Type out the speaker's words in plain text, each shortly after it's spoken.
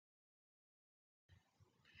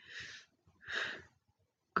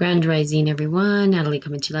Grand Rising, everyone. Natalie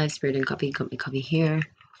coming to live. Spirit and Copy here.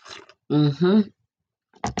 Yamo,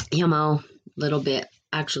 little bit,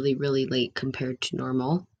 actually really late compared to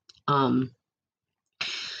normal.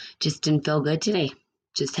 Just didn't feel good today.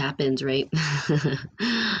 Just happens, right?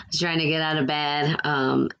 I was trying to get out of bed,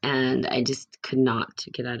 and I just could not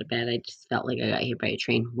get out of bed. I just felt like I got hit by a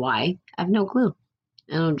train. Why? I have no clue.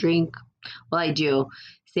 I don't drink. Well, I do.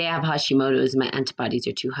 Say I have Hashimoto's, my antibodies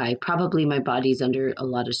are too high. Probably my body's under a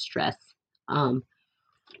lot of stress. And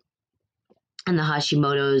the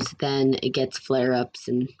Hashimoto's, then it gets flare-ups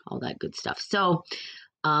and all that good stuff. So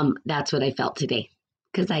that's what I felt today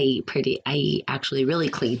because I eat actually really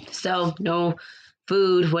clean. So no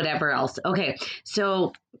food, whatever else. Okay,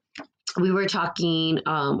 so we were talking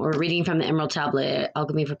or reading from the Emerald Tablet,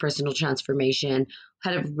 Alchemy for Personal Transformation.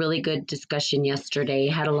 Had a really good discussion yesterday.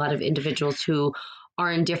 Had a lot of individuals who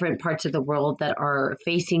are in different parts of the world that are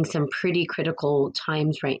facing some pretty critical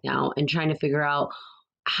times right now and trying to figure out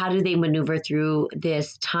how do they maneuver through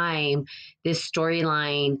this time, this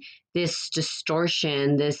storyline, this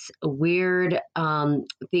distortion, this weird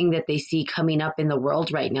thing that they see coming up in the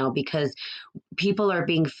world right now, because people are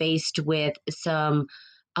being faced with some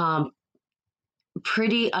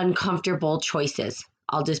pretty uncomfortable choices.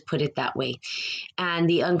 I'll just put it that way. And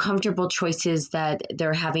the uncomfortable choices that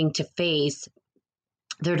they're having to face,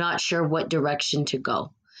 they're not sure what direction to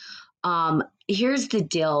go. Here's the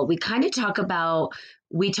deal. We kind of talk about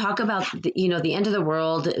the end of the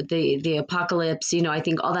world, the apocalypse. I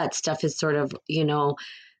think all that stuff is sort of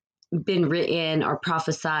been written or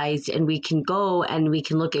prophesized, and we can go and we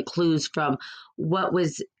can look at clues from what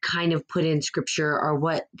was kind of put in scripture or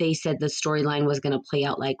what they said the storyline was going to play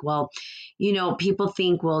out like. Well, people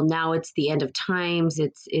think, well, now it's the end of times,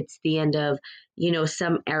 it's the end of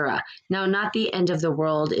some era. Now, not the end of the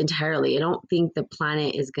world entirely. I don't think the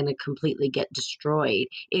planet is going to completely get destroyed.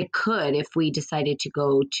 It could if we decided to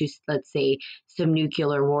go to, let's say, some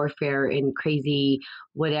nuclear warfare and crazy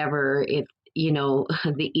whatever, if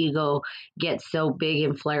the ego gets so big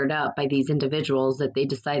and flared up by these individuals that they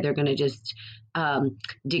decide they're going to just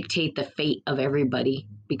dictate the fate of everybody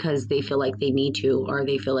because they feel like they need to, or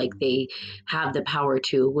they feel like they have the power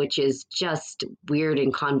to, which is just weird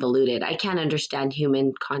and convoluted. I can't understand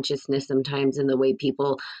human consciousness sometimes and the way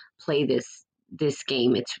people play this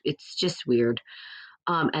game. It's just weird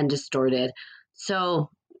and distorted. So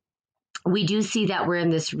we do see that we're in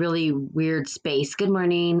this really weird space. Good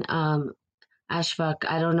morning, Ashfaq.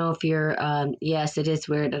 I don't know if you're, yes, it is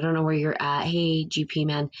weird. I don't know where you're at. Hey, GP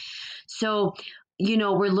man. So,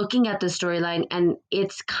 we're looking at the storyline, and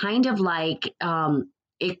it's kind of like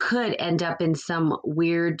it could end up in some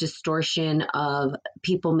weird distortion of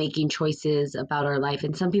people making choices about our life.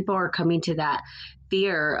 And some people are coming to that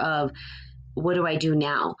fear of, what do I do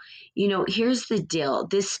now? Here's the deal.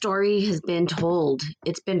 This story has been told.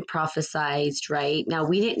 It's been prophesized, right? Now,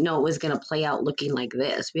 we didn't know it was going to play out looking like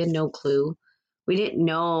this. We had no clue. We didn't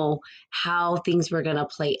know how things were going to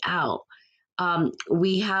play out.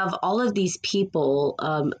 We have all of these people,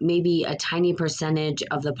 maybe a tiny percentage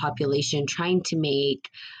of the population, trying to make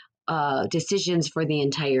decisions for the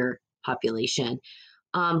entire population.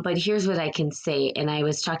 But here's what I can say, and I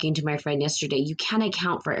was talking to my friend yesterday. You can't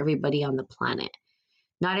account for everybody on the planet.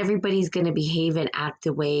 Not everybody's going to behave and act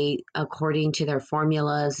the way according to their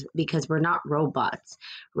formulas, because we're not robots,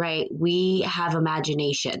 right? We have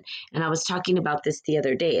imagination. And I was talking about this the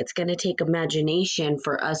other day. It's going to take imagination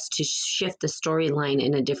for us to shift the storyline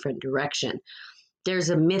in a different direction.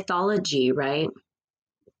 There's a mythology, right?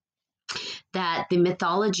 That the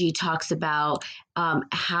mythology talks about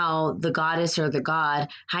how the goddess or the god.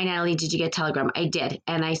 Hi, Natalie, did you get Telegram? I did,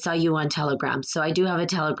 and I saw you on Telegram. So I do have a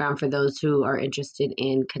Telegram for those who are interested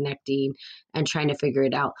in connecting and trying to figure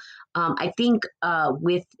it out. I think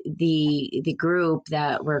with the group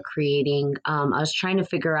that we're creating, I was trying to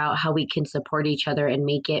figure out how we can support each other and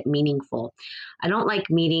make it meaningful. I don't like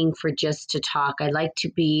meeting for just to talk. I like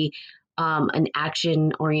to be an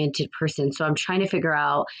action-oriented person. So I'm trying to figure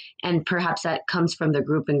out, and perhaps that comes from the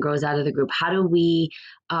group and grows out of the group, how do we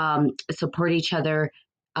support each other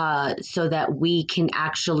so that we can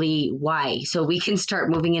actually, so we can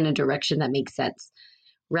start moving in a direction that makes sense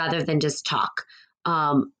rather than just talk.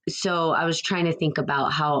 So I was trying to think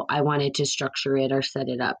about how I wanted to structure it or set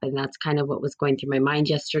it up. And that's kind of what was going through my mind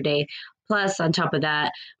yesterday. Plus, on top of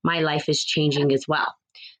that, my life is changing as well.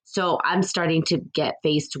 So I'm starting to get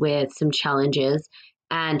faced with some challenges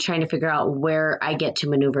and trying to figure out where I get to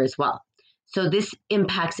maneuver as well. So this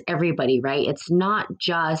impacts everybody, right? It's not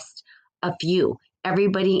just a few.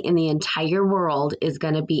 Everybody in the entire world is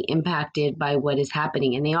going to be impacted by what is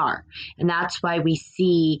happening, and they are. And that's why we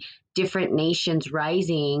see different nations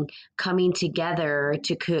rising, coming together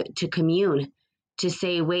to commune, to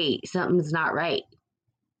say, wait, something's not right.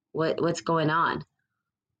 What's going on?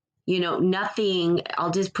 Nothing,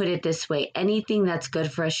 I'll just put it this way, anything that's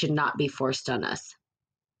good for us should not be forced on us.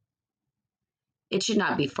 It should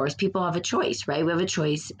not be forced. People have a choice, right? We have a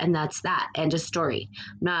choice, and that's that. End of story.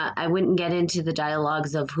 I wouldn't get into the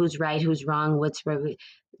dialogues of who's right, who's wrong, what's right.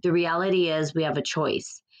 The reality is we have a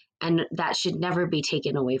choice, and that should never be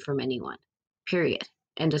taken away from anyone. Period.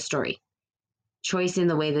 End of story. Choice in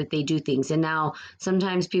the way that they do things. And now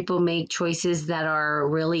sometimes people make choices that are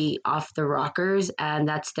really off the rockers, and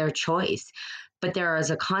that's their choice. But there is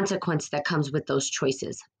a consequence that comes with those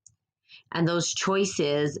choices. And those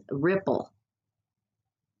choices ripple.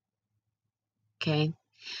 Okay.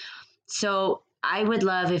 So I would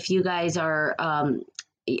love if you guys are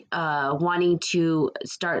wanting to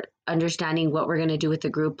start understanding what we're going to do with the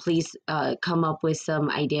group, please come up with some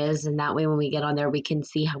ideas. And that way, when we get on there, we can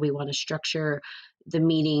see how we want to structure the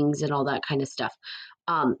meetings and all that kind of stuff.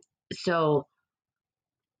 So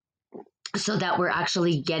that we're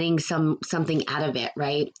actually getting something out of it,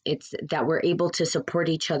 right? It's that we're able to support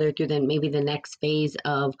each other through maybe the next phase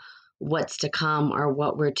of what's to come or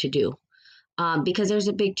what we're to do. Because there's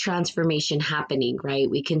a big transformation happening, right?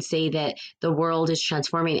 We can say that the world is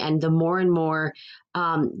transforming, and the more and more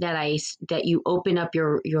that you open up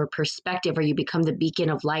your perspective, or you become the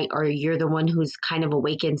beacon of light, or you're the one who's kind of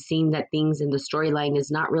awakened, seeing that things in the storyline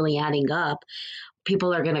is not really adding up,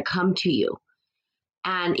 people are going to come to you.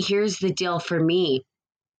 And here's the deal for me.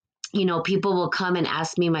 People will come and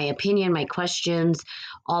ask me my opinion, my questions,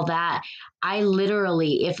 all that. I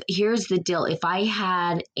literally, here's the deal, if I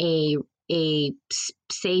had a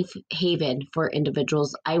safe haven for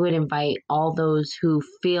individuals, I would invite all those who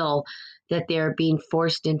feel that they're being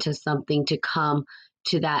forced into something to come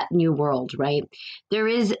to that new world, right?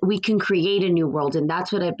 We can create a new world, and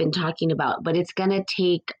that's what I've been talking about, but it's going to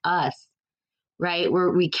take us, right?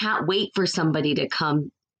 We can't wait for somebody to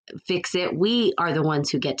come fix it. We are the ones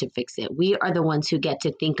who get to fix it. We are the ones who get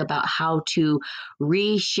to think about how to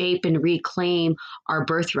reshape and reclaim our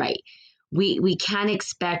birthright. We can't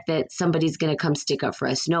expect that somebody's going to come stick up for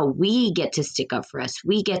us. No, we get to stick up for us.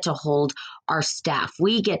 We get to hold our staff.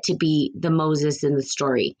 We get to be the Moses in the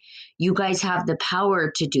story. You guys have the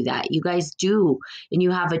power to do that. You guys do, and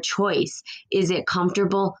you have a choice. Is it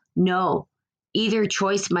comfortable? No. Either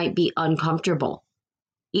choice might be uncomfortable.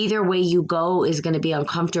 Either way you go is going to be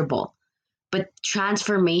uncomfortable. But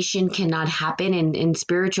transformation cannot happen in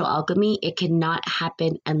spiritual alchemy. It cannot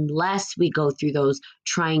happen unless we go through those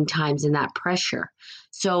trying times and that pressure.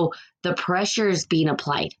 So the pressure is being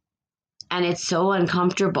applied, and it's so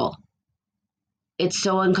uncomfortable. It's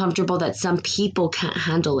so uncomfortable that some people can't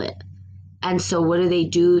handle it. And so what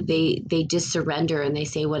do? They just surrender, and they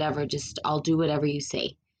say, whatever, just I'll do whatever you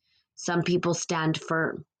say. Some people stand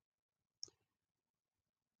firm.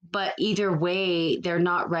 But either way, they're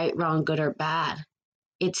not right, wrong, good, or bad.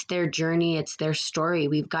 It's their journey. It's their story.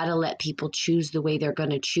 We've got to let people choose the way they're going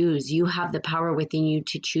to choose. You have the power within you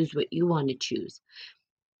to choose what you want to choose.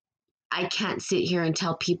 I can't sit here and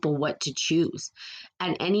tell people what to choose.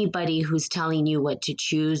 And anybody who's telling you what to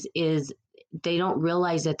choose they don't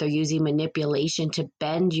realize that they're using manipulation to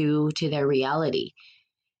bend you to their reality.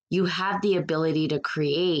 You have the ability to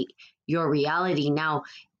create your reality. Now,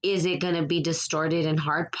 is it going to be distorted and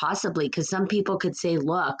hard? Possibly, because some people could say,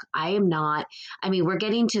 look, we're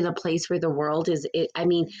getting to the place where the world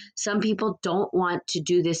some people don't want to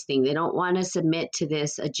do this thing. They don't want to submit to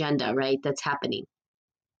this agenda, right? That's happening.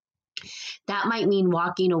 That might mean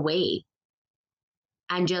walking away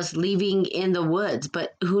and just leaving in the woods, but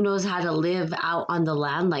who knows how to live out on the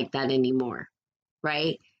land like that anymore,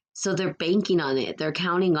 right? So they're banking on it. They're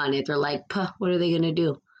counting on it. They're like, what are they going to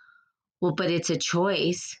do? Well, but it's a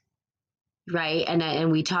choice, right?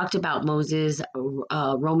 And we talked about Moses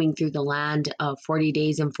roaming through the land 40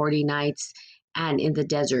 days and 40 nights and in the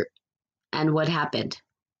desert. And what happened?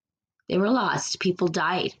 They were lost. People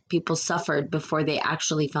died. People suffered before they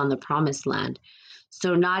actually found the promised land.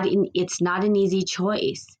 So it's not an easy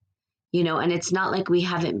choice, and it's not like we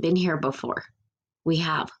haven't been here before. We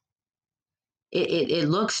have. It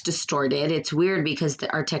looks distorted. It's weird because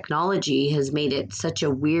our technology has made it such a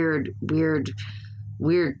weird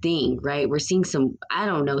thing, right? We're seeing some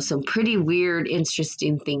pretty weird,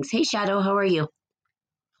 interesting things. Hey, Shadow, how are you?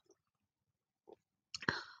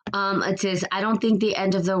 It says, I don't think the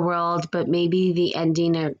end of the world, but maybe the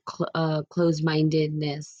ending of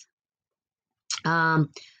closed-mindedness. The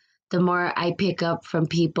more I pick up from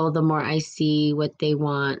people, the more I see what they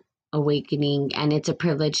want. awakening, and it's a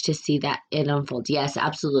privilege to see that it unfolds. Yes,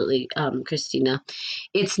 absolutely, Christina.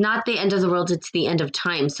 It's not the end of the world, it's the end of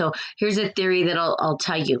time. So here's a theory that I'll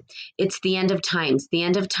tell you. It's the end of times. The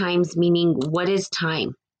end of times meaning, what is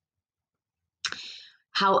time?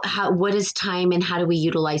 How what is time, and how do we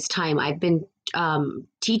utilize time? I've been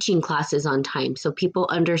teaching classes on time so people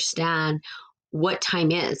understand what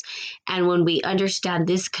time is. And when we understand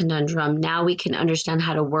this conundrum, now we can understand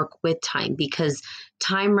how to work with time, because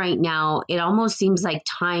time right now, it almost seems like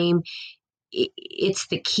time, it's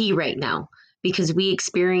the key right now, because we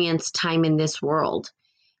experience time in this world.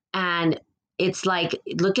 And it's like,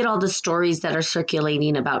 look at all the stories that are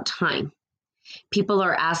circulating about time. People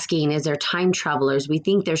are asking, is there time travelers? We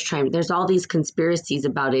think there's time. There's all these conspiracies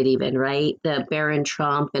about it, even, right? The Baron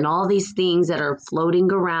Trump and all these things that are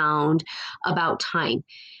floating around about time.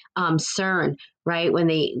 CERN, right? When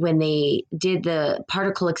they did the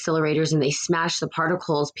particle accelerators and they smashed the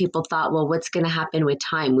particles, people thought, well, what's going to happen with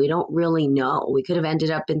time? We don't really know. We could have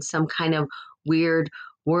ended up in some kind of weird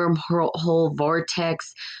wormhole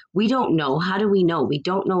vortex. We don't know. How do we know? We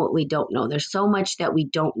don't know what we don't know. There's so much that we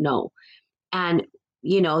don't know. And,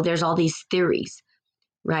 there's all these theories,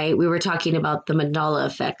 right? We were talking about the Mandela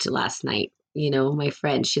effect last night. My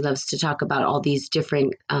friend, she loves to talk about all these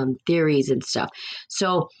different theories and stuff.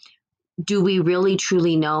 So, do we really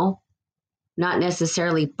truly know? Not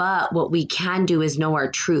necessarily, but what we can do is know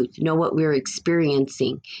our truth, know what we're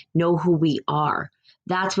experiencing, know who we are.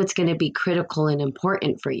 That's what's going to be critical and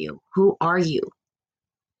important for you. Who are you?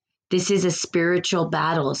 This is a spiritual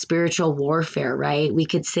battle, spiritual warfare, right? We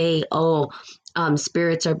could say,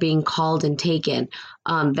 spirits are being called and taken,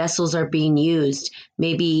 vessels are being used,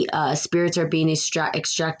 maybe spirits are being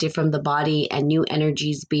extracted from the body, and new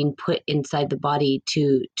energies being put inside the body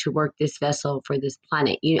to work this vessel for this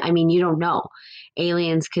planet. You don't know.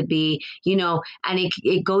 Aliens could be, and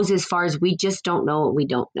it goes as far as, we just don't know what we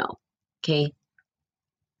don't know. Okay.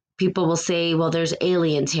 People will say, well, there's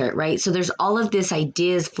aliens here, right? So there's all of this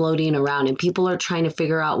ideas floating around, and people are trying to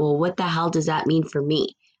figure out, well, what the hell does that mean for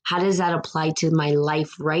me? How does that apply to my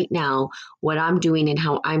life right now, what I'm doing and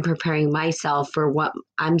how I'm preparing myself for what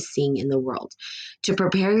I'm seeing in the world? To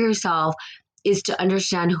prepare yourself is to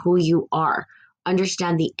understand who you are,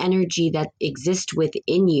 understand the energy that exists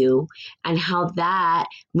within you, and how that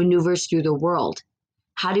maneuvers through the world.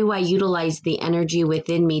 How do I utilize the energy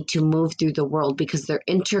within me to move through the world? Because they're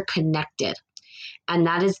interconnected. And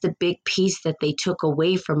that is the big piece that they took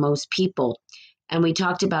away from most people. And we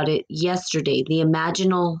talked about it yesterday. The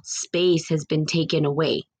imaginal space has been taken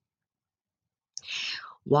away.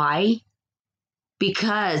 Why?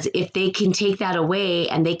 Because if they can take that away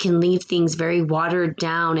and they can leave things very watered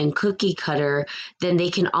down and cookie cutter, then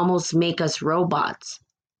they can almost make us robots.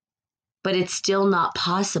 But it's still not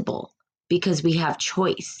possible, because we have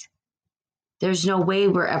choice. There's no way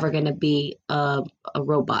we're ever going to be a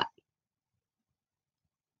robot.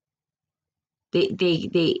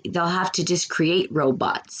 They'll have to just create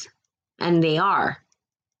robots, and they are,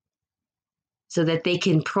 so that they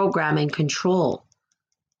can program and control.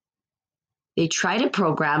 They try to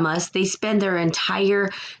program us. They spend their do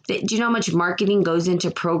you know how much marketing goes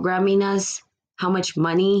into programming us? How much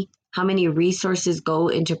money, how many resources go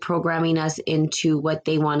into programming us into what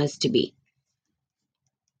they want us to be?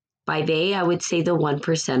 By they, I would say the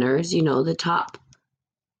 1%ers, the top.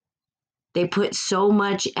 They put so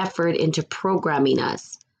much effort into programming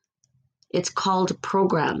us. It's called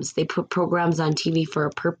programs. They put programs on TV for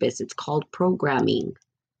a purpose. It's called programming,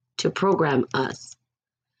 to program us.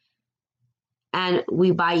 And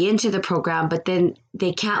we buy into the program, but then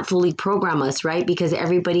they can't fully program us, right? Because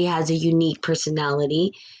everybody has a unique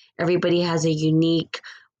personality. Everybody has a unique,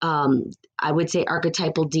 I would say,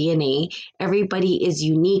 archetypal DNA. Everybody is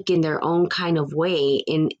unique in their own kind of way,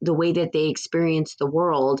 in the way that they experience the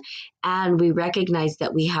world. And we recognize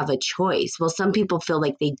that we have a choice. Well, some people feel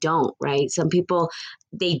like they don't, right? Some people,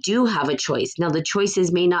 they do have a choice. Now, the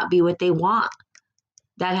choices may not be what they want.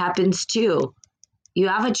 That happens too. You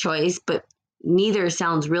have a choice, but neither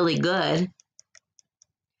sounds really good.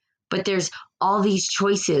 But there's all these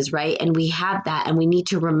choices, right? And we have that, and we need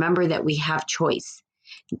to remember that we have choice.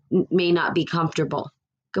 May not be comfortable.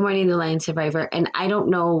 Good morning, the Lion Survivor. And I don't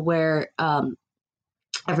know where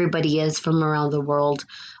everybody is from around the world.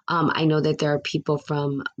 I know that there are people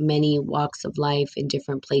from many walks of life in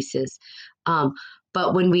different places.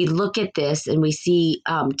 But when we look at this and we see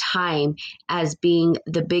time as being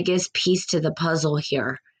the biggest piece to the puzzle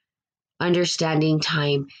here, understanding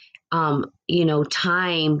time,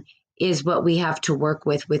 time is what we have to work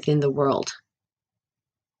with within the world.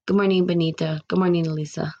 Good morning, Benita. Good morning,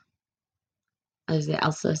 Elisa. Is it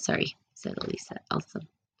Elsa? Sorry, I said Elisa. Elsa.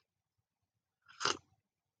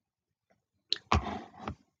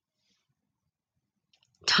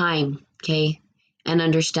 time, okay, and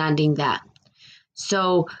understanding that.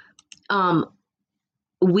 So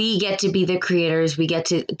we get to be the creators. We get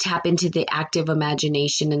to tap into the active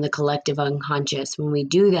imagination and the collective unconscious. When we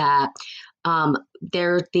do that,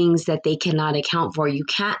 there are things that they cannot account for. You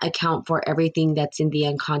can't account for everything that's in the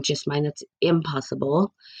unconscious mind. That's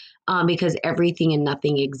impossible, because everything and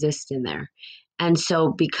nothing exists in there. And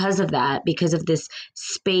so, because of that, because of this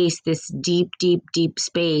space, this deep, deep, deep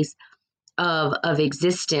space of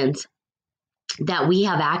existence that we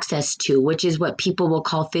have access to, which is what people will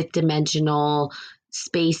call fifth dimensional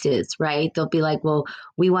spaces, right? They'll be like, well,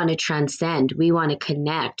 we want to transcend, we want to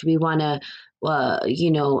connect, we want to,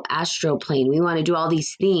 astroplane, we want to do all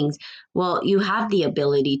these things. Well, you have the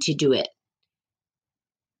ability to do it.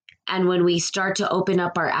 And when we start to open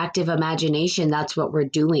up our active imagination, that's what we're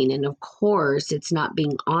doing. And of course, it's not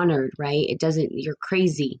being honored, right? It doesn't, you're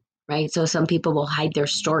crazy, right? So some people will hide their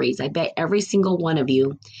stories. I bet every single one of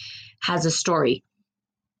you has a story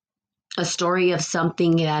of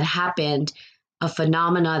something that happened, a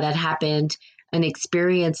phenomena that happened, an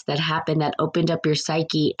experience that happened that opened up your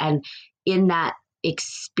psyche. And in that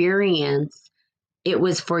experience, it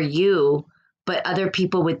was for you, but other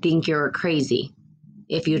people would think you're crazy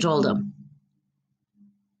if you told them.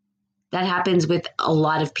 That happens with a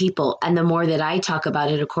lot of people. And the more that I talk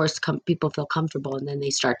about it, of course, people feel comfortable, and then they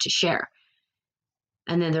start to share.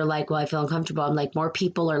 And then they're like, well, I feel uncomfortable. I'm like, more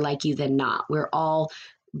people are like you than not. We're all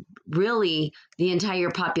really, the entire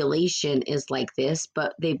population is like this,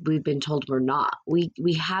 but we've been told we're not. We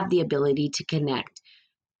have the ability to connect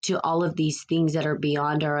to all of these things that are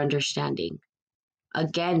beyond our understanding.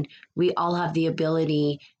 Again, we all have the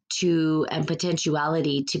ability to, and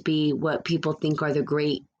potentiality to be what people think are the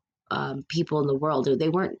great people in the world. They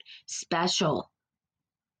weren't special.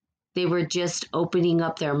 They were just opening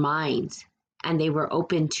up their minds, and they were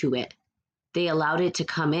open to it. They allowed it to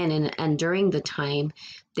come in, and during the time,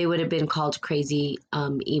 they would have been called crazy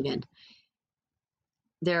even.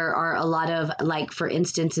 There are a lot of, like, for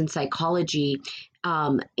instance, in psychology,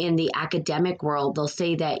 in the academic world, they'll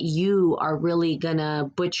say that you are really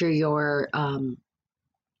gonna butcher yourself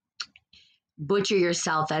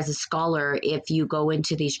as a scholar if you go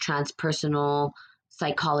into these transpersonal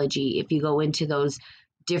psychology, if you go into those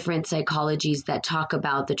different psychologies that talk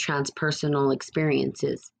about the transpersonal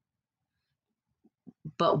experiences.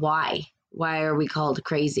 But why? Why are we called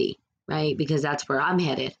crazy, right? Because that's where I'm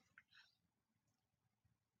headed.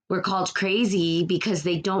 We're called crazy because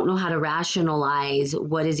they don't know how to rationalize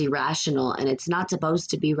what is irrational, and it's not supposed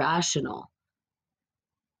to be rational.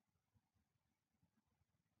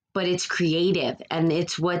 But it's creative, and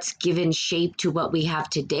it's what's given shape to what we have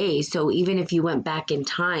today. So even if you went back in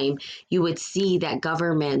time, you would see that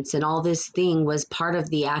governments and all this thing was part of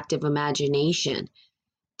the active imagination.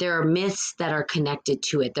 There are myths that are connected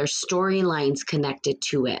to it. There's storylines connected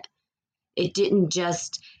to it. It didn't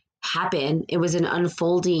just happen. It was an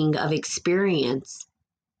unfolding of experience.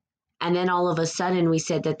 And then all of a sudden we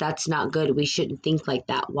said that that's not good. We shouldn't think like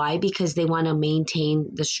that. Why? Because they want to maintain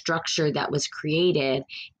the structure that was created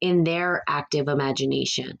in their active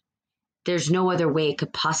imagination. There's no other way it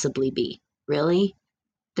could possibly be. Really?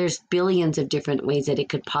 There's billions of different ways that it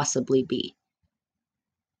could possibly be.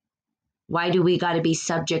 Why do we got to be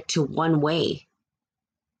subject to one way?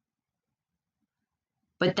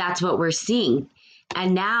 But that's what we're seeing.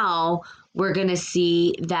 And now we're going to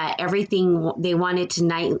see that everything they wanted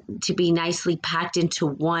to be nicely packed into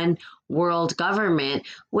one world government,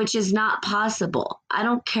 which is not possible. I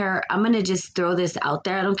don't care. I'm going to just throw this out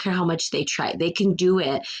there. I don't care how much they try. They can do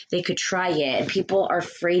it. They could try it. And people are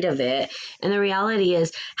afraid of it. And the reality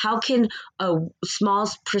is, how can a small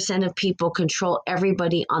percent of people control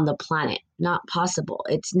everybody on the planet? Not possible.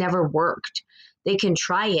 It's never worked. They can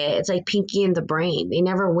try it. It's like Pinky and the Brain. They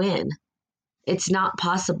never win. It's not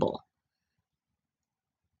possible.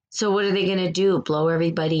 So what are they going to do? Blow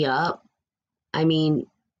everybody up? I mean,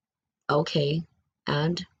 okay.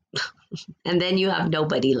 And then you have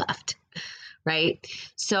nobody left, right?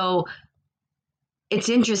 So it's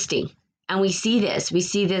interesting. And we see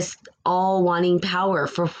this all wanting power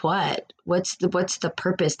for what? What's the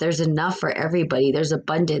purpose? There's enough for everybody. There's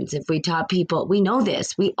abundance. If we taught people, we know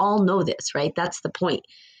this. We all know this, right? That's the point.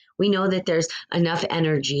 We know that there's enough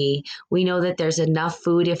energy. We know that there's enough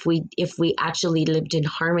food if we actually lived in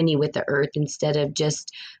harmony with the earth instead of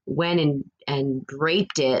just went and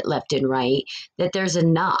raped it left and right, that there's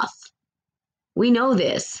enough. We know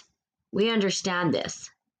this. We understand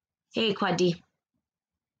this. Hey, Quadi.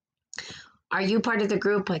 Are you part of the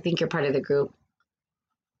group? I think you're part of the group.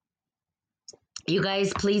 You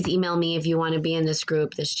guys, please email me if you want to be in this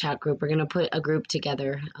group, this chat group. We're going to put a group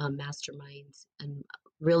together, masterminds, and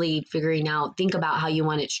really figuring out, think about how you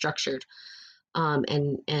want it structured.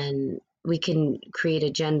 And we can create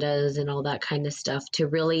agendas and all that kind of stuff to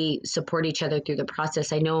really support each other through the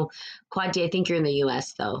process. I know, Quaddi, I think you're in the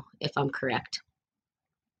US though, if I'm correct.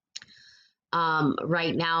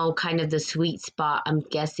 Right now, kind of the sweet spot, I'm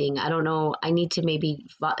guessing. I don't know. I need to maybe,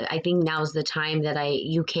 I think now's the time that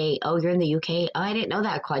UK. Oh, you're in the UK? Oh, I didn't know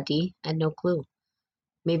that, Quaddi. I had no clue.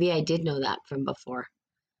 Maybe I did know that from before.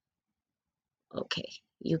 Okay,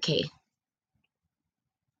 UK.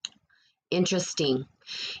 Interesting.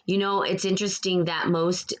 You know, it's interesting that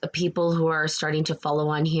most people who are starting to follow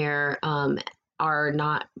on here are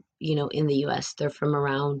not, in the US. They're from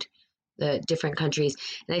around the different countries.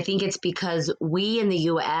 And I think it's because we in the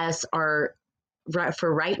US are,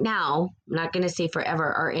 for right now, I'm not going to say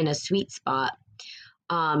forever, are in a sweet spot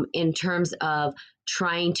in terms of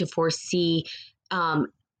trying to foresee.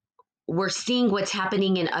 We're seeing what's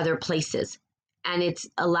happening in other places. And it's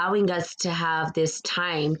allowing us to have this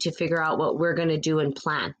time to figure out what we're going to do and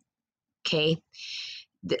plan. Okay.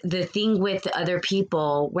 The thing with other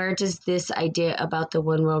people, where does this idea about the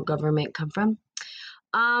one world government come from?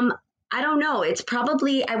 I don't know. It's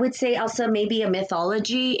probably, I would say also maybe a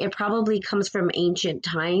mythology. It probably comes from ancient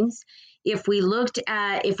times. If we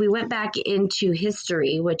went back into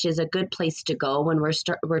history, which is a good place to go when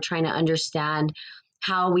we're trying to understand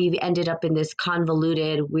how we've ended up in this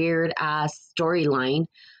convoluted, weird ass storyline,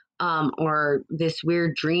 or this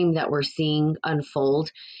weird dream that we're seeing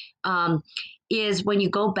unfold. Is when you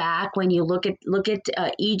go back, when you look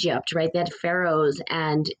at Egypt, right? They had pharaohs,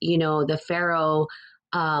 and the pharaoh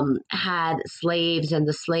had slaves, and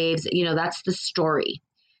the slaves, that's the story.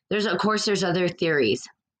 Of course, there's other theories.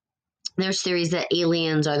 There's theories that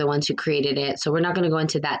aliens are the ones who created it. So we're not going to go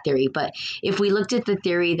into that theory. But if we looked at the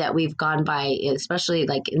theory that we've gone by, especially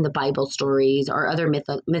like in the Bible stories or other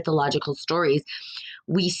mythological stories,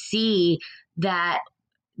 we see that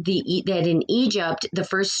that in Egypt, the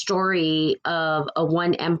first story of a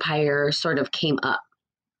one empire sort of came up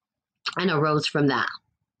and arose from that.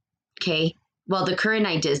 Okay. Well, the current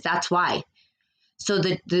ideas, that's why. So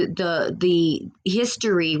the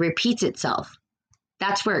history repeats itself.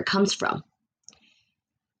 That's where it comes from.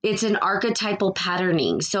 It's an archetypal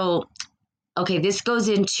patterning. So, okay, this goes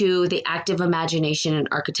into the active imagination and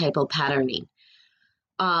archetypal patterning.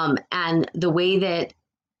 And the way that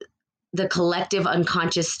the collective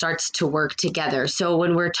unconscious starts to work together. So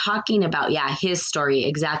when we're talking about, his story,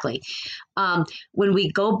 exactly. When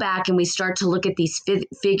we go back and we start to look at these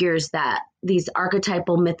figures, these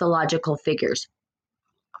archetypal mythological figures,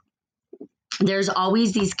 there's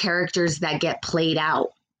always these characters that get played out.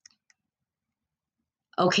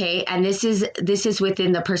 Okay, and this is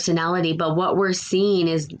within the personality, but what we're seeing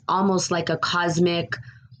is almost like a cosmic,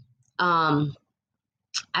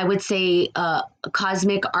 I would say,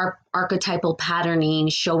 cosmic archetypal patterning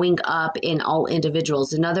showing up in all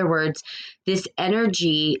individuals. In other words, this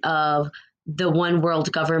energy of the one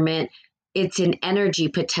world government, it's an energy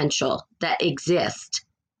potential that exists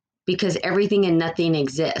because everything and nothing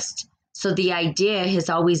exists. So the idea has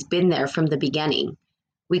always been there from the beginning.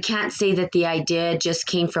 We can't say that the idea just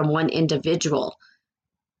came from one individual,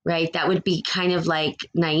 right? That would be kind of like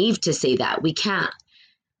naive to say that. We can't.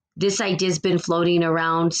 This idea has been floating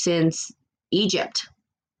around since Egypt,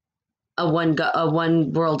 a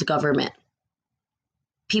one world government.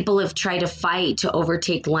 People have tried to fight to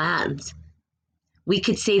overtake lands. We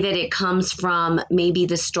could say that it comes from maybe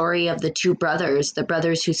the story of the two brothers, the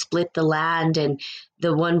brothers who split the land, and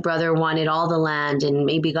the one brother wanted all the land and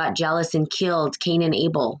maybe got jealous and killed Cain and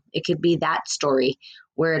Abel. It could be that story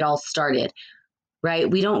where it all started, right?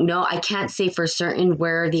 We don't know. I can't say for certain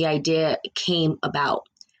where the idea came about,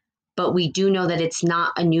 but we do know that it's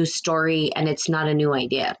not a new story and it's not a new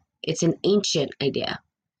idea. It's an ancient idea.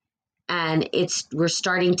 And we're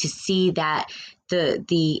starting to see that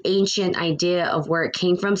the ancient idea of where it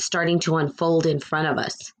came from starting to unfold in front of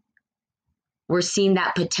us. We're seeing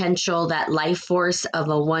that potential, that life force of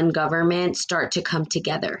a one government start to come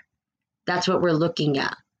together. That's what we're looking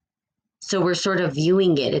at. So we're sort of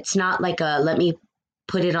viewing it. It's not like let me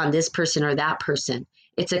put it on this person or that person.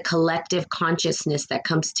 It's a collective consciousness that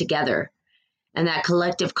comes together. And that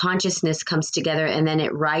collective consciousness comes together and then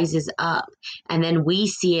it rises up. And then we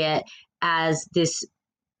see it as this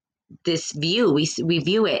view. We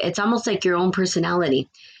view it. It's almost like your own personality.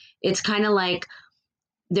 It's kind of like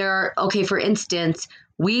for instance,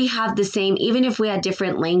 we have the same, even if we had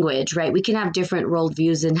different language, right? We can have different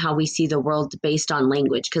worldviews in how we see the world based on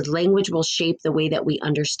language, because language will shape the way that we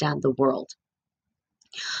understand the world.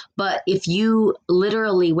 But if you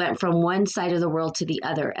literally went from one side of the world to the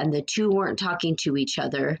other and the two weren't talking to each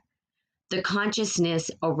other, the consciousness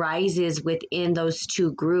arises within those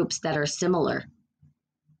two groups that are similar.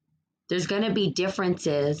 There's going to be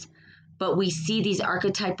differences, but we see these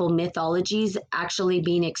archetypal mythologies actually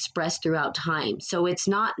being expressed throughout time. So it's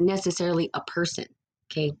not necessarily a person,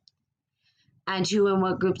 okay? And who and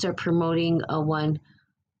what groups are promoting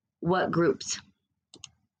what groups?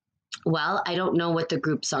 Well, I don't know what the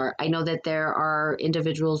groups are. I know that there are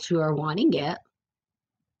individuals who are wanting it.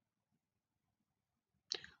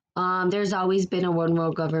 There's always been a one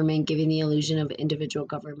world government giving the illusion of individual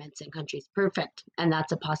governments and countries. Perfect. And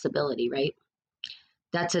that's a possibility, right?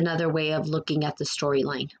 That's another way of looking at the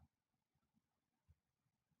storyline.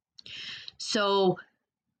 So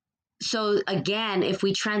again, if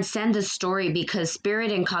we transcend the story, because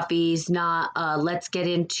Spirit and Coffee is not, let's get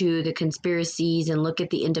into the conspiracies and look at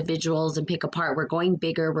the individuals and pick apart. We're going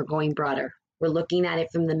bigger, we're going broader. We're looking at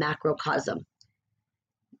it from the macrocosm.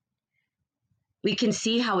 We can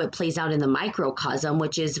see how it plays out in the microcosm,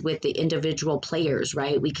 which is with the individual players,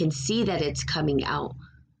 right? We can see that it's coming out.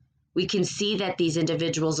 We can see that these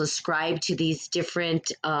individuals ascribe to these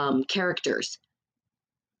different characters.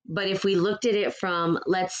 But if we looked at it from,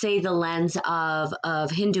 let's say, the lens of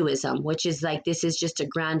Hinduism, which is like, this is just a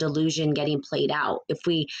grand illusion getting played out. If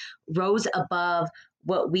we rose above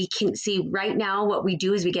what we can see right now, what we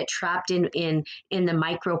do is we get trapped in the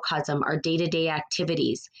microcosm, our day-to-day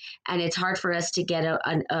activities. And it's hard for us to get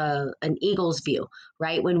an eagle's view,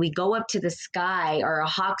 right? When we go up to the sky, or a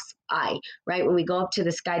hawk's eye, right? When we go up to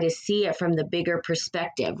the sky to see it from the bigger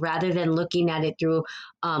perspective, rather than looking at it through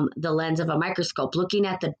the lens of a microscope, looking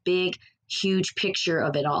at the big, huge picture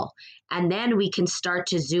of it all. And then we can start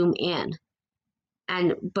to zoom in.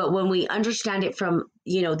 But when we understand it from,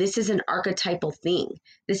 this is an archetypal thing.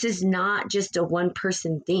 This is not just a one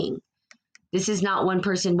person thing. This is not one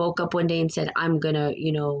person woke up one day and said, I'm going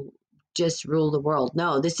to, just rule the world.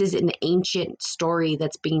 No, this is an ancient story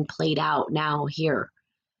that's being played out now here.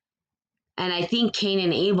 And I think Cain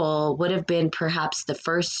and Abel would have been perhaps the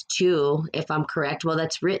first two, if I'm correct. Well,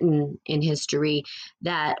 that's written in history,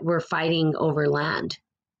 that were fighting over land.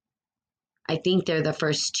 I think they're the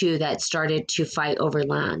first two that started to fight over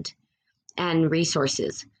land and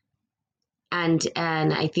resources. And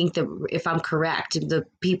I think that, if I'm correct, the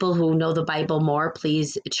people who know the Bible more,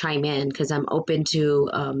 please chime in, because I'm open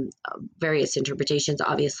to various interpretations,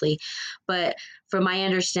 obviously. But from my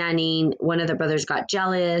understanding, one of the brothers got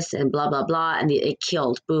jealous and blah, blah, blah, and it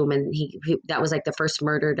killed, boom. And that was like the first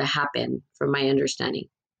murder to happen, from my understanding.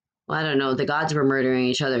 Well, I don't know. The gods were murdering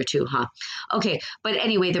each other too, huh? Okay. But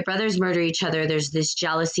anyway, the brothers murder each other. There's this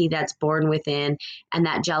jealousy that's born within, and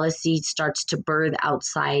that jealousy starts to birth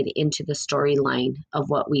outside into the storyline of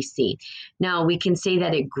what we see. Now, we can say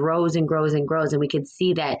that it grows and grows and grows, and we can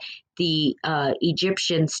see that the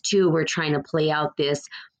Egyptians too were trying to play out this,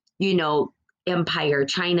 empire.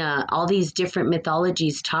 China, all these different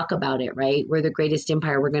mythologies talk about it, right? We're the greatest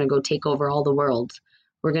empire. We're going to go take over all the world.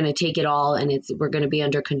 We're going to take it all, and we're going to be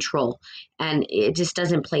under control. And it just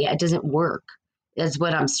doesn't play. It doesn't work. That's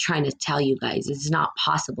what I'm trying to tell you guys. It's not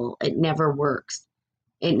possible. It never works.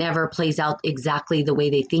 It never plays out exactly the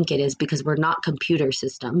way they think it is, because we're not computer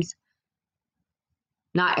systems.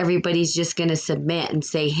 Not everybody's just going to submit and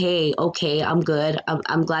say, hey, okay, I'm good.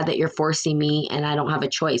 I'm glad that you're forcing me and I don't have a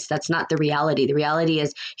choice. That's not the reality. The reality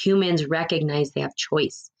is humans recognize they have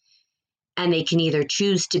choice, and they can either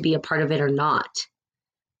choose to be a part of it or not.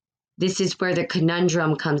 This is where the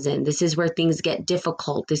conundrum comes in. This is where things get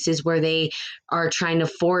difficult. This is where they are trying to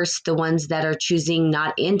force the ones that are choosing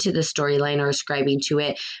not into the storyline or ascribing to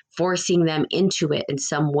it, forcing them into it in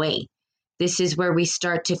some way. This is where we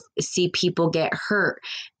start to see people get hurt,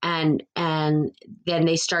 and then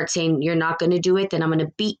they start saying, you're not going to do it, then I'm going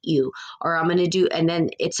to beat you, or I'm going to do, and then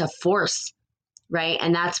it's a force, right?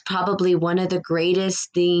 And that's probably one of the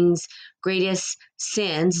greatest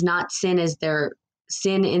sins, not sin as their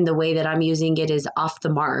sin in the way that I'm using it is off the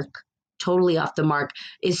mark, totally off the mark,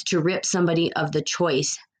 is to rip somebody of the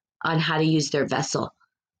choice on how to use their vessel,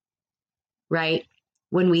 right?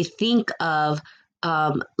 When we think of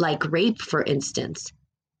like rape, for instance,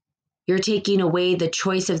 you're taking away the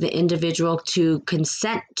choice of the individual to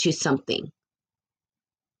consent to something.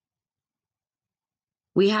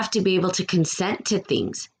 We have to be able to consent to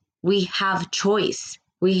things. We have choice.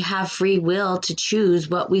 We have free will to choose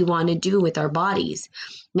what we want to do with our bodies.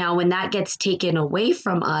 Now, when that gets taken away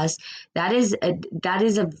from us, that is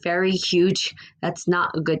a very huge, that's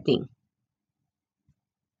not a good thing.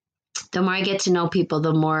 The more I get to know people,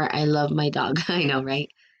 the more I love my dog. I know, right?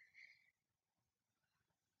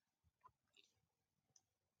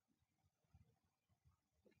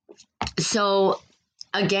 So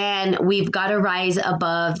Again, we've got to rise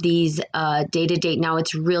above these day to day. Now,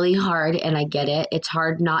 it's really hard, and I get it. It's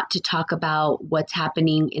hard not to talk about what's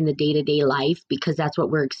happening in the day to day life because that's what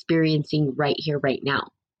we're experiencing right here, right now.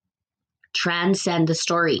 Transcend the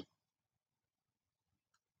story,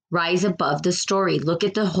 rise above the story. Look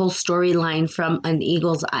at the whole storyline from an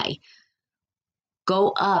eagle's eye. Go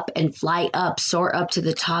up and fly up, soar up to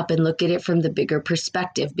the top and look at it from the bigger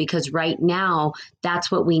perspective because right now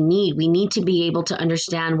that's what we need. We need to be able to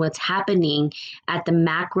understand what's happening at the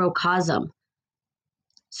macrocosm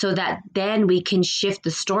so that then we can shift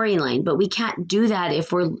the storyline. But we can't do that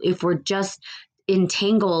if we're just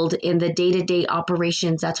entangled in the day-to-day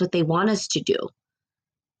operations. That's what they want us to do.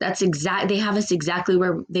 They have us exactly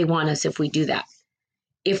where they want us if we do that.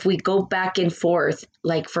 If we go back and forth,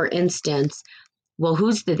 like for instance, well,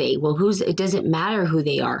 who's the they? Well, it doesn't matter who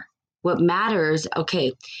they are. What matters,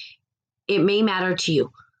 okay, it may matter to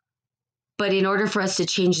you. But in order for us to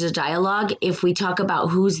change the dialogue, if we talk about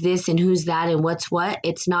who's this and who's that and what's what,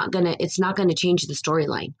 it's not gonna change the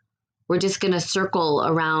storyline. We're just gonna circle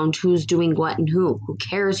around who's doing what and who. Who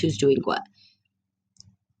cares who's doing what?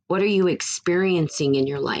 What are you experiencing in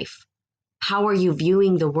your life? How are you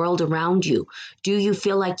viewing the world around you? Do you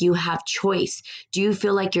feel like you have choice? Do you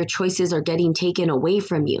feel like your choices are getting taken away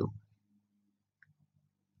from you?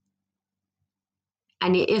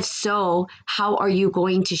 And if so, how are you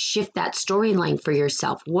going to shift that storyline for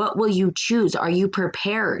yourself? What will you choose? Are you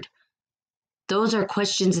prepared? Those are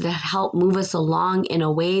questions that help move us along in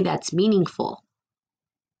a way that's meaningful.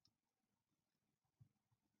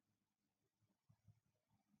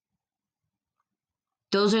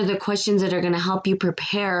 Those are the questions that are going to help you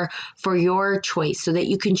prepare for your choice so that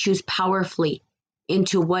you can choose powerfully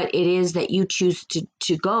into what it is that you choose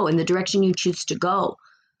to go in the direction you choose to go.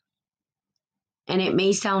 And it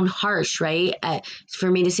may sound harsh, right?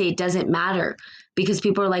 For me to say it doesn't matter because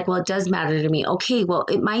people are like, well, it does matter to me. Okay, well,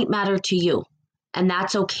 it might matter to you, and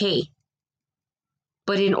that's okay.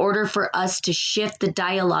 But in order for us to shift the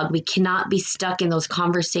dialogue, we cannot be stuck in those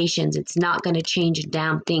conversations. It's not going to change a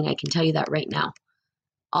damn thing. I can tell you that right now.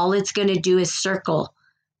 All it's going to do is circle,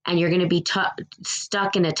 and you're going to be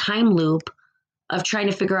stuck in a time loop of trying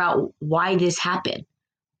to figure out why this happened.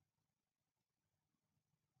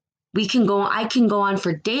 I can go on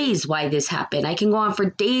for days why this happened. I can go on for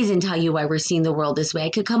days and tell you why we're seeing the world this way. I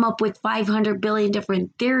could come up with 500 billion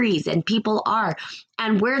different theories, and people are.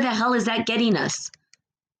 And where the hell is that getting us?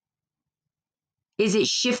 Is it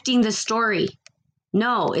shifting the story?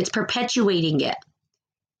 No, it's perpetuating it.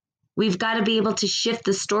 We've got to be able to shift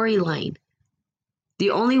the storyline.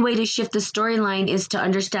 The only way to shift the storyline is to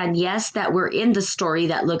understand, yes, that we're in the story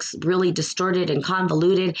that looks really distorted and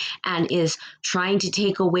convoluted and is trying to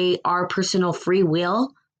take away our personal free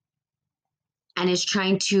will and is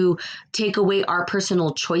trying to take away our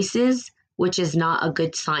personal choices, which is not a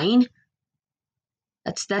good sign.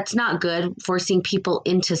 That's not good, forcing people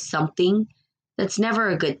into something. That's never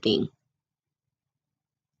a good thing.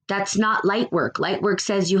 That's not light work. Light work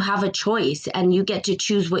says you have a choice and you get to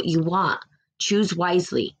choose what you want. Choose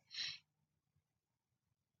wisely.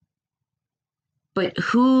 But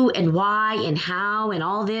who and why and how and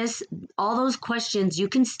all those questions, you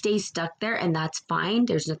can stay stuck there and that's fine.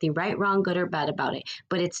 There's nothing right, wrong, good, or bad about it.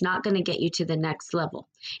 But it's not going to get you to the next level.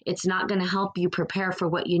 It's not going to help you prepare for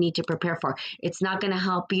what you need to prepare for. It's not going to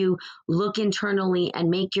help you look internally and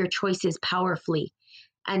make your choices powerfully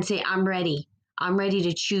and say, I'm ready. I'm ready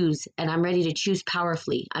to choose, and I'm ready to choose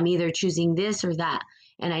powerfully. I'm either choosing this or that,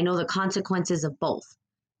 and I know the consequences of both.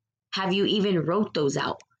 Have you even wrote those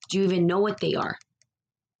out? Do you even know what they are?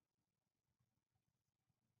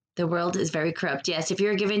 The world is very corrupt. Yes, if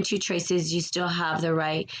you're given two choices, you still have the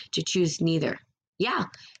right to choose neither. Yeah,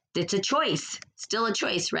 it's a choice. Still a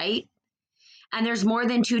choice, right? And there's more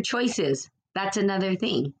than two choices. That's another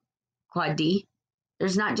thing, Quad D.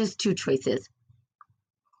 There's not just two choices.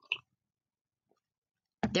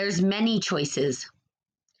 There's many choices.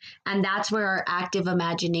 And that's where our active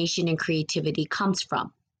imagination and creativity comes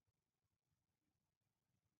from.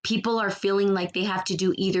 People are feeling like they have to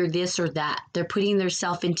do either this or that. They're putting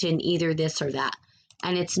themselves into an either this or that.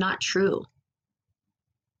 And it's not true.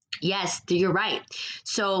 Yes, you're right.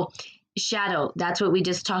 So, shadow, that's what we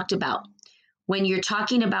just talked about. When you're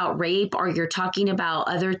talking about rape or you're talking about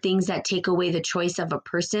other things that take away the choice of a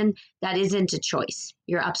person, that isn't a choice.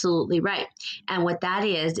 You're absolutely right. And what that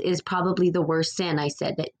is probably the worst sin I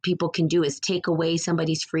said that people can do is take away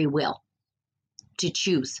somebody's free will to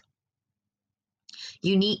choose.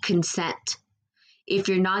 You need consent. If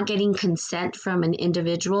you're not getting consent from an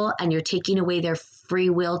individual and you're taking away their free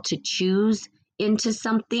will to choose into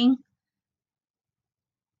something,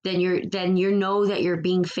 then you know that you're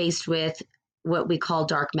being faced with what we call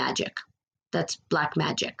dark magic. That's black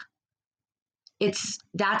magic.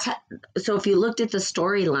 So if you looked at the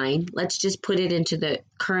storyline, let's just put it into the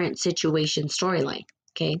current situation storyline,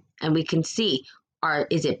 okay? And we can see,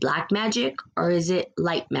 is it black magic or is it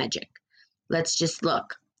light magic? Let's just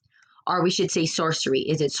look. Or we should say sorcery.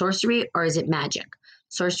 Is it sorcery or is it magic?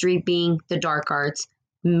 Sorcery being the dark arts,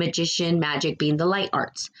 magician, magic being the light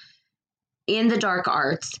arts. In the dark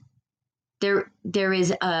arts, there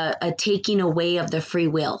is a taking away of the free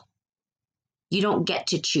will. You don't get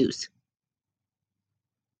to choose.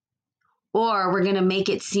 Or we're going to make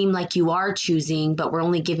it seem like you are choosing, but we're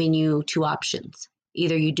only giving you two options.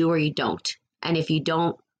 Either you do or you don't. And if you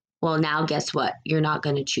don't, well, now guess what? You're not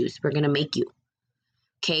going to choose. We're going to make you.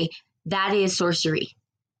 Okay? That is sorcery.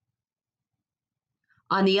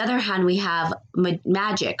 On the other hand, we have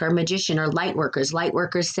magic or magician or light workers. Light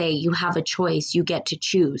workers say you have a choice. You get to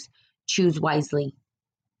choose. Choose wisely.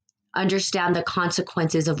 Understand the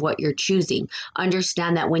consequences of what you're choosing.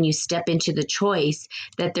 Understand that when you step into the choice,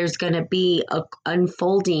 that there's going to be a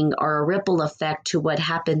unfolding or a ripple effect to what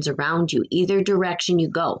happens around you, either direction you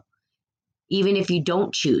go, even if you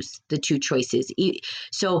don't choose the two choices.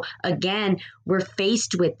 So again, we're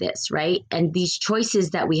faced with this, right? And these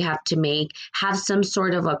choices that we have to make have some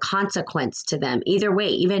sort of a consequence to them. Either way,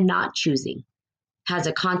 even not choosing has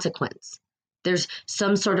a consequence. There's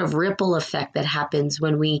some sort of ripple effect that happens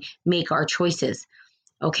when we make our choices.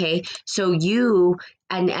 Okay, so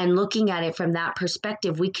and looking at it from that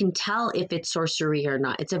perspective, we can tell if it's sorcery or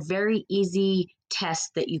not. It's a very easy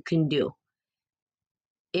test that you can do.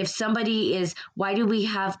 If somebody why do we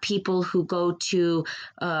have people who go to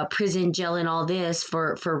prison, jail, and all this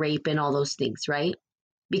for rape and all those things, right?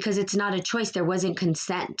 Because it's not a choice. There wasn't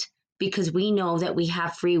consent. Because we know that we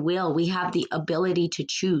have free will. We have the ability to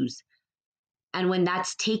choose. And when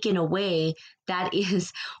that's taken away, that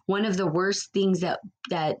is one of the worst things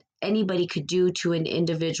that anybody could do to an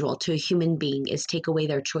individual, to a human being, is take away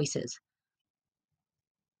their choices.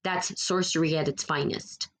 That's sorcery at its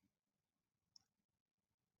finest.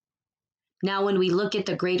 Now, when we look at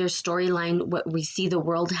the greater storyline, what we see the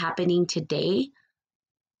world happening today,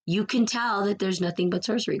 you can tell that there's nothing but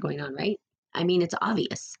sorcery going on, right? I mean, it's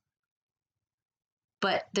obvious.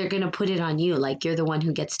 But they're going to put it on you, like you're the one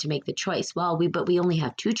who gets to make the choice. Well, but we only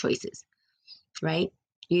have two choices, right?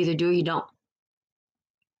 You either do or you don't.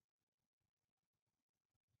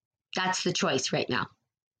 That's the choice right now.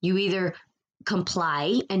 You either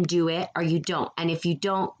comply and do it or you don't. And if you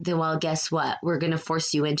don't, then well, guess what? We're going to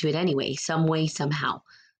force you into it anyway, some way, somehow.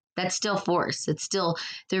 That's still force. It's still,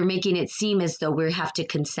 they're making it seem as though we have to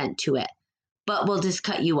consent to it. But we'll just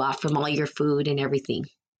cut you off from all your food and everything,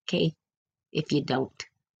 okay? If you don't.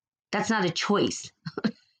 That's not a choice.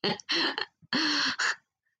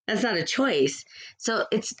 That's not a choice. So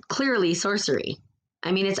it's clearly sorcery.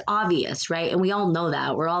 I mean, it's obvious, right? And we all know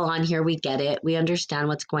that. We're all on here. We get it. We understand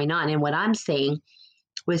what's going on. And what I'm saying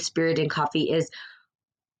with Spirit and Coffee is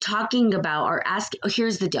talking about or ask.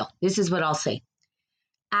 Here's the deal. This is what I'll say.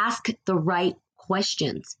 Ask the right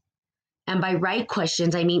questions. And by right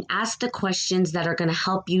questions, I mean ask the questions that are going to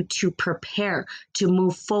help you to prepare, to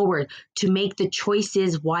move forward, to make the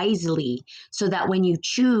choices wisely, so that when you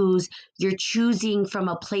choose, you're choosing from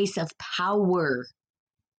a place of power.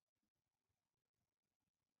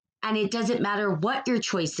 And it doesn't matter what your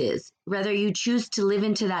choice is. Whether you choose to live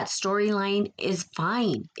into that storyline is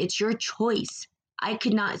fine. It's your choice. I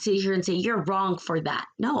could not sit here and say, you're wrong for that.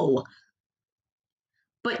 No.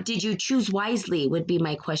 But did you choose wisely would be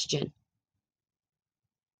my question.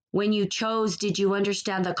 When you chose, did you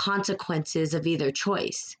understand the consequences of either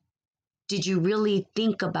choice? Did you really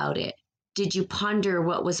think about it? Did you ponder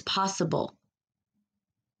what was possible?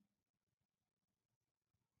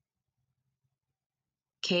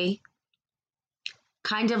 Okay?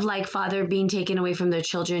 Kind of like father being taken away from their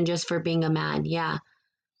children just for being a man. Yeah.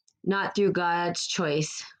 Not through God's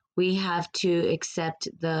choice. We have to accept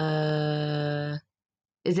is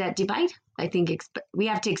that divide? I think we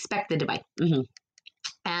have to expect the divide. Mm-hmm.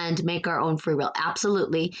 And make our own free will.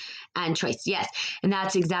 Absolutely. And choice. Yes. And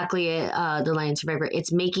that's exactly the Lion Survivor.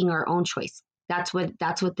 It's making our own choice. That's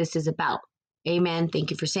what this is about. Amen.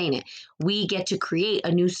 Thank you for saying it. We get to create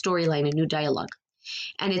a new storyline, a new dialogue.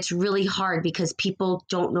 And it's really hard because people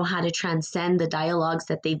don't know how to transcend the dialogues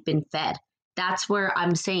that they've been fed. That's where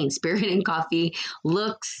I'm saying Spirit and Coffee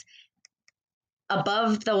looks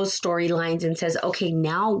above those storylines and says, okay,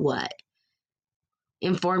 now what?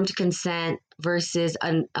 Informed consent versus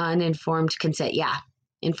uninformed consent. Yeah,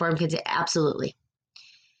 informed consent. Absolutely.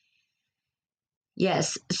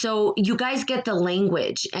 Yes. So you guys get the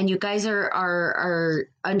language and you guys are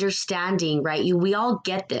understanding, right? We all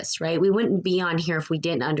get this, right? We wouldn't be on here if we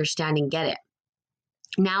didn't understand and get it.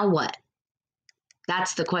 Now what?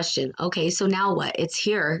 That's the question. Okay, so now what? It's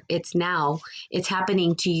here. It's now. It's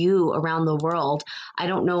happening to you around the world. I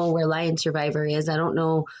don't know where Lion Survivor is. I don't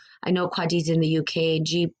know. I know Quadi's in the UK.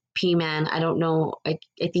 GP Man. I don't know. I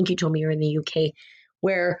think you told me you're in the UK,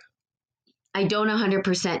 where I don't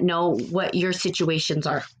 100% know what your situations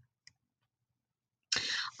are.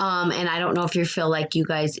 And I don't know if you feel like you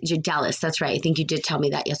guys, Dallas, that's right. I think you did tell me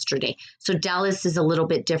that yesterday. So Dallas is a little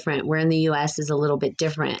bit different. We're in the US is a little bit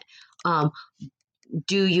different. Um,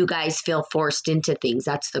 do you guys feel forced into things?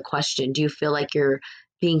 That's the question. Do you feel like you're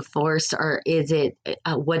being forced, or is it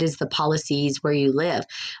what is the policies where you live?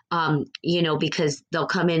 Because they'll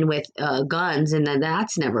come in with guns, and then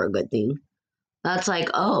that's never a good thing. That's like,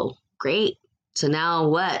 oh, great. So now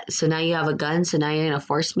what? So now you have a gun, so now you're gonna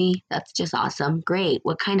force me? That's just awesome. Great.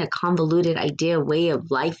 What kind of convoluted idea, way of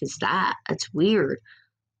life is that? That's weird.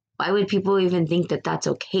 Why would people even think that that's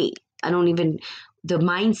okay? I don't even, the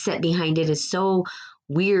mindset behind it is so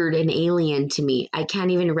weird and alien to me. I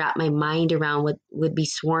can't even wrap my mind around what would be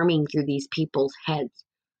swarming through these people's heads.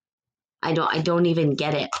 I don't even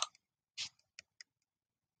get it.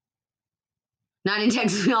 Not in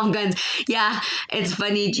Texas, we all have guns. Yeah, it's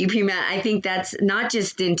funny, GP man. I think that's not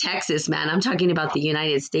just in Texas, man. I'm talking about the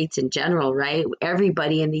United States in general, right?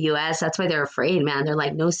 Everybody in the US, that's why they're afraid, man. They're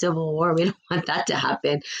like, no civil war. We don't want that to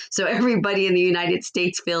happen. So everybody in the United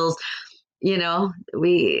States feels,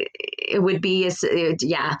 it would be,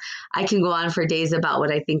 yeah, I can go on for days about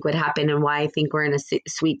what I think would happen and why I think we're in a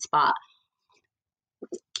sweet spot.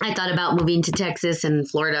 I thought about moving to Texas and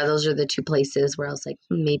Florida. Those are the two places where I was like,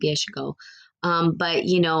 maybe I should go. But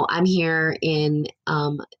I'm here in,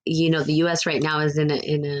 the U.S. right now is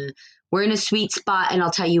we're in a sweet spot, and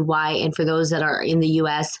I'll tell you why. And for those that are in the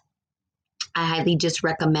U.S., I highly just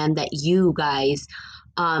recommend that you guys,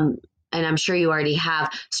 and I'm sure you already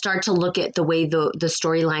have, start to look at the way the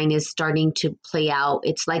storyline is starting to play out.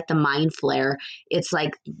 It's like the mind flare. It's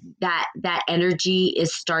like that energy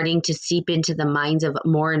is starting to seep into the minds of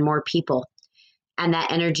more and more people. And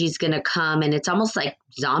that energy is going to come, and it's almost like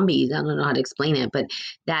zombies. I don't know how to explain it, but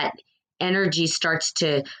that energy starts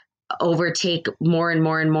to overtake more and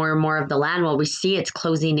more and more and more of the land. Well, we see it's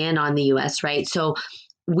closing in on the US, right? So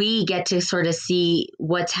we get to sort of see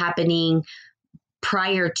what's happening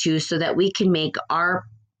prior to, so that we can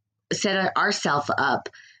set ourselves up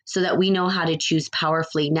so that we know how to choose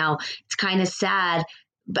powerfully. Now, it's kind of sad,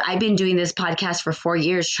 but I've been doing this podcast for 4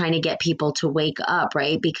 years trying to get people to wake up,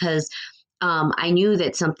 right? Because I knew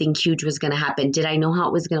that something huge was going to happen. Did I know how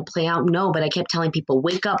it was going to play out? No, but I kept telling people,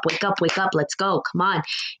 wake up, wake up, wake up, let's go, come on.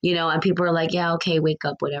 And people are like, yeah, okay, wake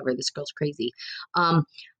up, whatever, this girl's crazy.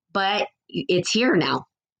 But it's here now.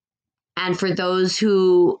 And for those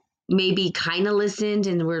who maybe kind of listened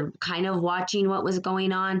and were kind of watching what was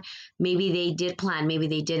going on, maybe they did plan, maybe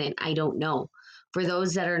they didn't. I don't know. For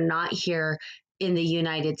those that are not here in the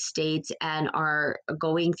United States and are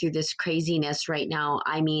going through this craziness right now,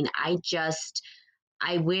 I mean, I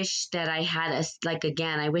wish that I had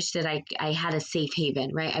I wish that I had a safe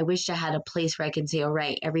haven, right? I wish I had a place where I can say, all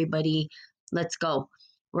right, everybody, let's go.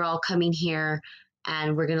 We're all coming here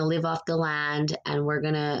and we're going to live off the land, and we're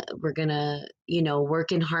going to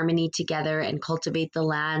work in harmony together and cultivate the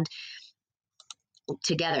land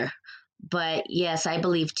together. But yes, I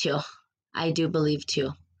believe too. I do believe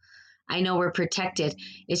too. I know we're protected.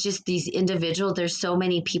 It's just these individuals, there's so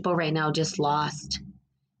many people right now just lost.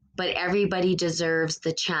 But everybody deserves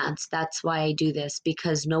the chance. That's why I do this,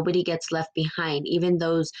 because nobody gets left behind. Even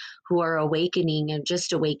those who are awakening and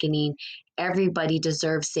just awakening, everybody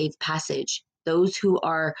deserves safe passage. Those who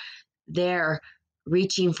are there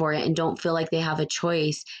reaching for it and don't feel like they have a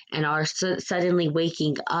choice and are suddenly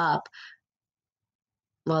waking up,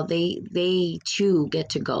 well, they too get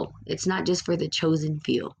to go. It's not just for the chosen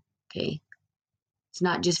few, okay? It's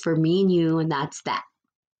not just for me and you, and that's that.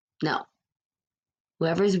 No.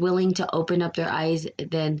 Whoever's willing to open up their eyes,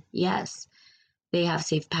 then yes, they have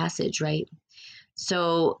safe passage, right?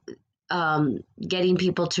 So, getting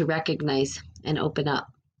people to recognize and open up.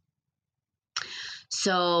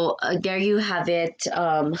 So, there you have it.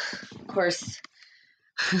 Of course,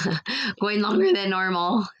 going longer than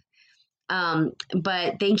normal.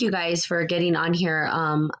 But thank you guys for getting on here.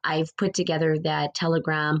 I've put together that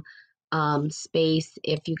Telegram space.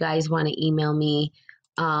 If you guys want to email me,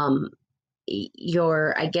 I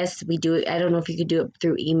guess we do it. I don't know if you could do it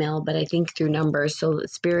through email, but I think through numbers. So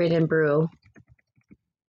Spirit and Brew.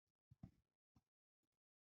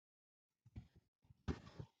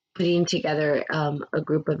 putting together a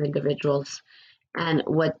group of individuals and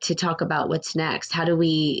what to talk about what's next. How do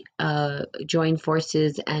we join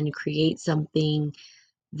forces and create something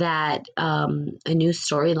that a new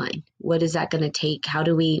storyline? What is that going to take? How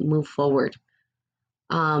do we move forward?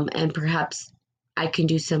 And perhaps I can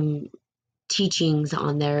do some teachings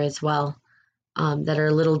on there as well that are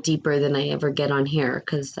a little deeper than I ever get on here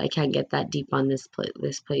because I can't get that deep on this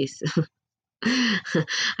place.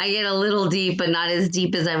 I get a little deep, but not as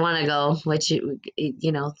deep as I want to go, which,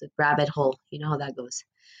 the rabbit hole, you know how that goes.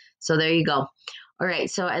 So there you go. All right.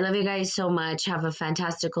 So I love you guys so much. Have a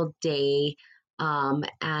fantastical day.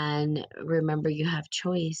 And remember, you have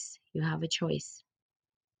choice. You have a choice.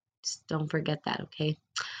 Just don't forget that. Okay.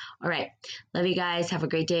 All right. Love you guys. Have a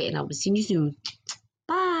great day, and I'll be seeing you soon.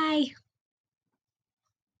 Bye.